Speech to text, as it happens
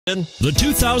The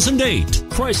 2008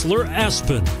 Chrysler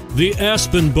Aspen. The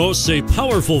Aspen boasts a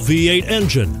powerful V8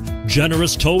 engine,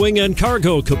 generous towing and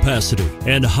cargo capacity,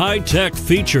 and high-tech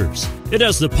features. It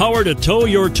has the power to tow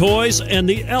your toys and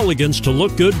the elegance to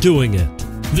look good doing it.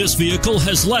 This vehicle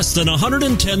has less than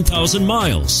 110,000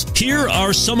 miles. Here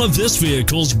are some of this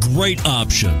vehicle's great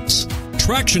options: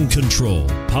 traction control,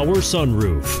 power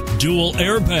sunroof, dual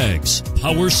airbags,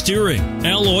 power steering,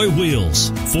 alloy wheels,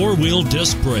 four-wheel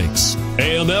disc brakes,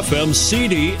 AM/FM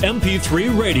CD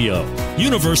MP3 radio,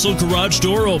 universal garage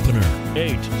door opener,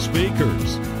 8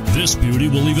 speakers. This beauty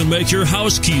will even make your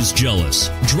house keys jealous.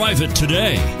 Drive it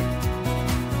today.